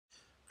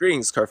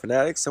Greetings, car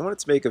fanatics. I wanted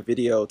to make a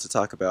video to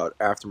talk about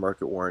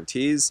aftermarket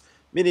warranties.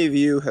 Many of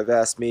you have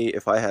asked me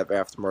if I have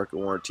aftermarket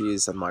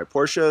warranties on my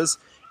Porsches,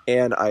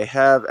 and I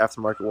have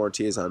aftermarket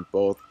warranties on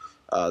both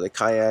the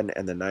Cayenne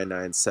and the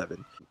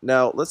 997.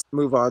 Now, let's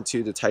move on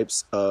to the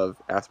types of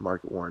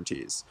aftermarket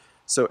warranties.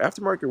 So,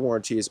 aftermarket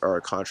warranties are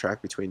a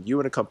contract between you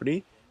and a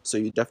company, so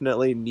you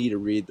definitely need to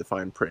read the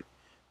fine print.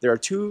 There are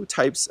two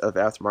types of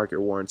aftermarket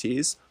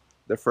warranties.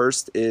 The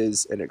first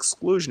is an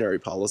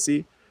exclusionary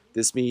policy.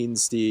 This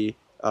means the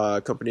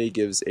company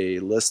gives a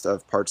list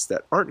of parts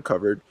that aren't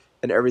covered,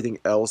 and everything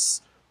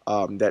else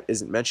that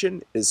isn't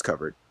mentioned is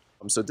covered.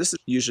 So this is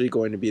usually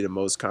going to be the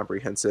most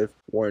comprehensive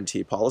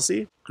warranty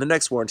policy. The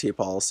next warranty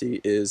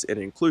policy is an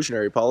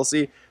inclusionary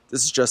policy.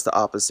 This is just the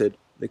opposite.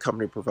 The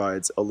company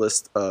provides a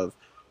list of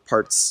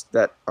parts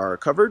that are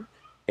covered,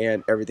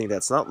 and everything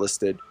that's not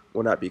listed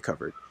will not be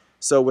covered.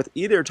 So with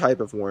either type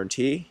of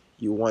warranty,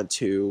 you want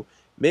to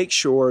make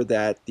sure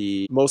that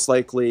the most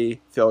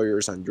likely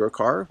failures on your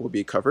car will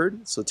be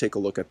covered. So take a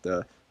look at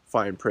the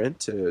fine print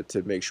to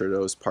make sure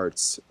those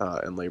parts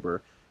and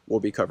labor will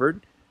be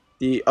covered.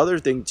 The other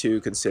thing to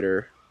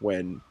consider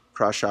when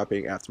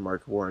cross-shopping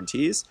aftermarket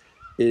warranties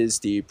is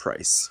the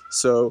price.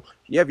 So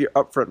you have your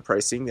upfront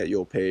pricing that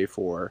you'll pay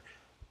for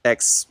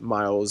X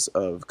miles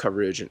of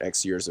coverage and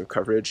X years of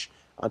coverage.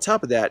 On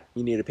top of that,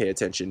 you need to pay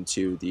attention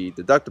to the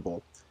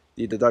deductible.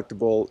 The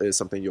deductible is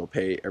something you'll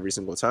pay every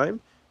single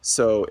time.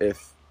 So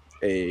if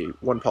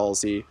one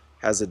policy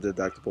has a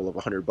deductible of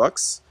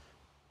 $100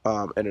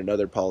 and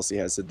another policy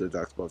has a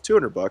deductible of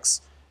 $200,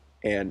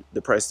 and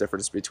the price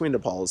difference between the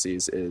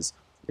policies is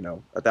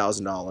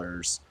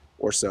 $1,000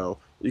 or so,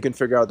 you can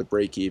figure out the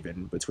break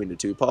even between the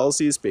two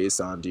policies based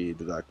on the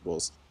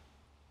deductibles.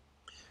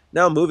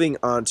 Now moving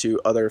on to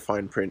other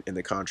fine print in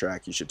the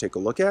contract you should take a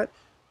look at.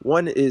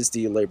 One is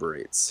the labor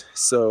rates.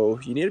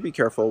 So you need to be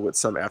careful with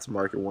some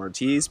aftermarket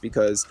warranties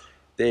because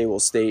they will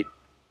state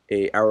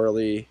a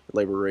hourly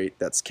labor rate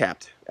that's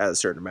capped at a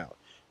certain amount.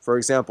 For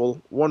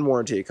example, one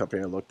warranty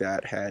company I looked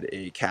at had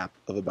a cap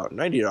of about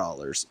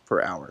 $90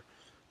 per hour.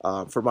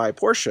 For my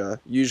Porsche,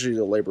 usually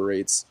the labor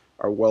rates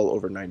are well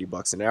over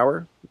 $90 an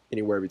hour,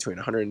 anywhere between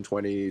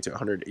 $120 to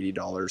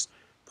 $180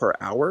 per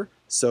hour.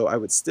 So I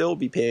would still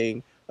be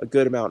paying a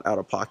good amount out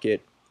of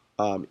pocket,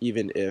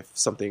 even if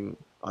something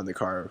on the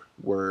car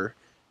were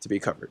to be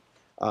covered.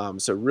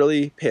 So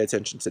really pay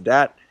attention to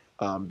that.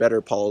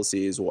 Better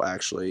policies will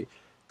actually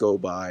go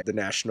by the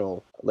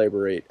national labor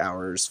rate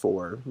hours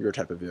for your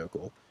type of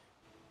vehicle.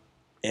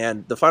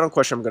 And the final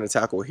question I'm going to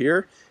tackle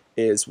here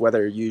is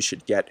whether you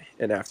should get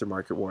an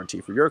aftermarket warranty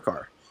for your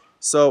car.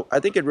 So I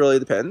think it really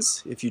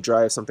depends. If you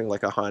drive something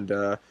like a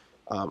Honda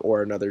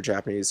or another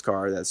Japanese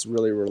car that's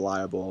really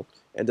reliable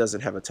and doesn't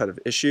have a ton of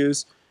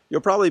issues,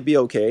 you'll probably be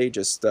okay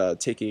just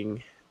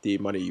taking the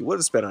money you would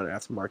have spent on an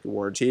aftermarket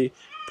warranty,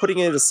 putting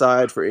it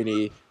aside for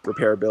any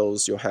repair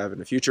bills you'll have in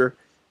the future.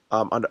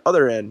 On the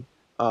other end,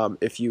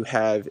 if you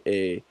have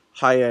a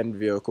high-end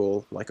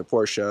vehicle like a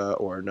Porsche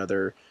or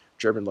another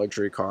German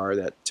luxury car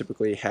that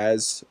typically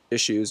has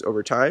issues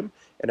over time,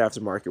 an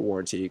aftermarket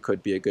warranty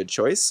could be a good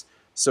choice.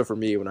 So for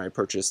me, when I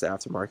purchased the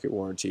aftermarket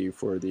warranty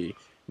for the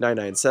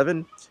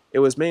 997, it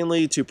was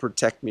mainly to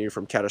protect me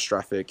from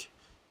catastrophic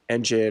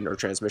engine or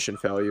transmission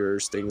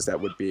failures, things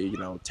that would be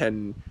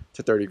 10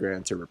 to 30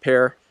 grand to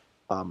repair.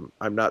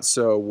 I'm not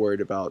so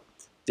worried about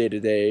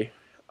day-to-day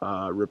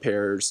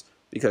repairs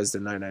because the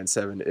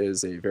 997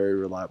 is a very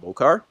reliable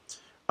car.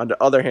 On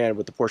the other hand,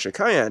 with the Porsche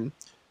Cayenne,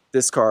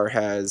 this car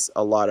has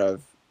a lot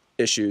of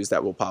issues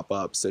that will pop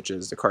up, such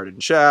as the cardan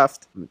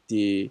shaft,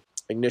 the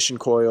ignition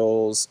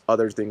coils,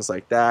 other things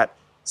like that.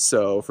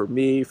 So for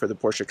me, for the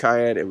Porsche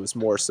Cayenne, it was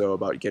more so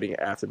about getting an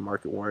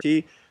aftermarket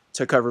warranty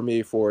to cover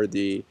me for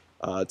the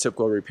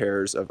typical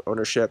repairs of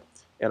ownership.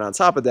 And on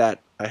top of that,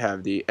 I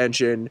have the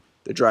engine,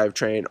 the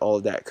drivetrain, all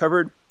of that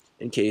covered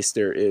in case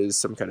there is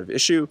some kind of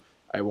issue.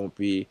 I won't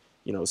be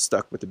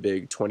stuck with a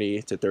big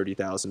 $20,000 to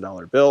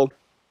 $30,000 bill.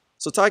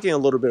 So talking a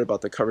little bit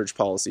about the coverage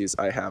policies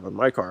I have on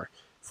my car.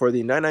 For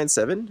the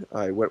 997,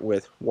 I went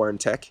with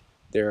Warrantech,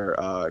 their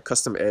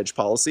custom edge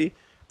policy.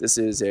 This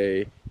is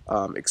a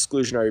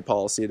exclusionary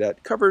policy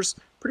that covers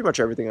pretty much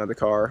everything on the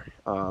car.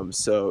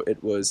 So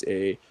it was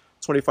a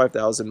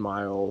 25,000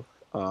 mile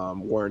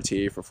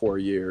warranty for 4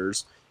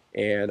 years,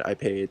 and I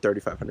paid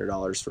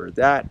 $3,500 for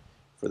that.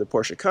 For the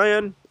Porsche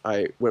Cayenne,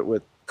 I went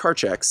with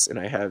CarChecks, and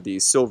I have the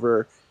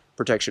silver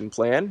protection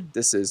plan.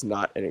 This is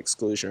not an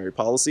exclusionary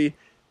policy,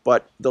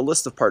 but the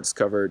list of parts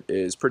covered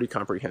is pretty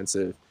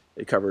comprehensive.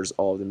 It covers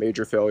all of the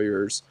major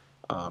failures,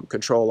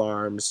 control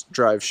arms,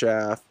 drive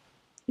shaft,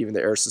 even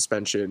the air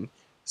suspension.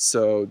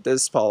 So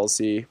this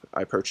policy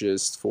I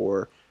purchased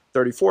for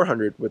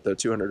 $3,400 with a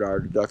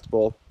 $200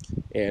 deductible,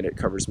 and it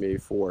covers me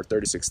for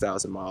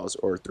 36,000 miles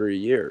or 3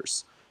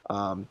 years.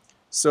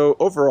 So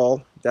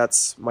overall,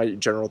 that's my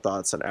general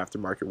thoughts on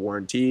aftermarket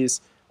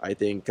warranties. I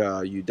think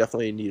you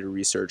definitely need to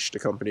research the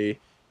company,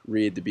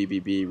 read the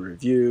BBB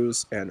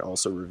reviews, and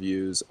also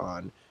reviews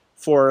on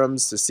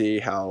forums to see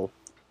how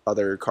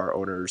other car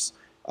owners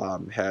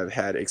have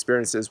had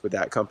experiences with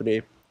that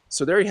company.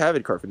 So there you have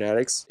it, car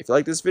fanatics. If you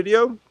like this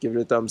video, give it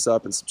a thumbs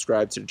up and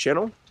subscribe to the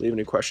channel. Leave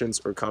any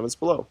questions or comments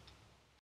below.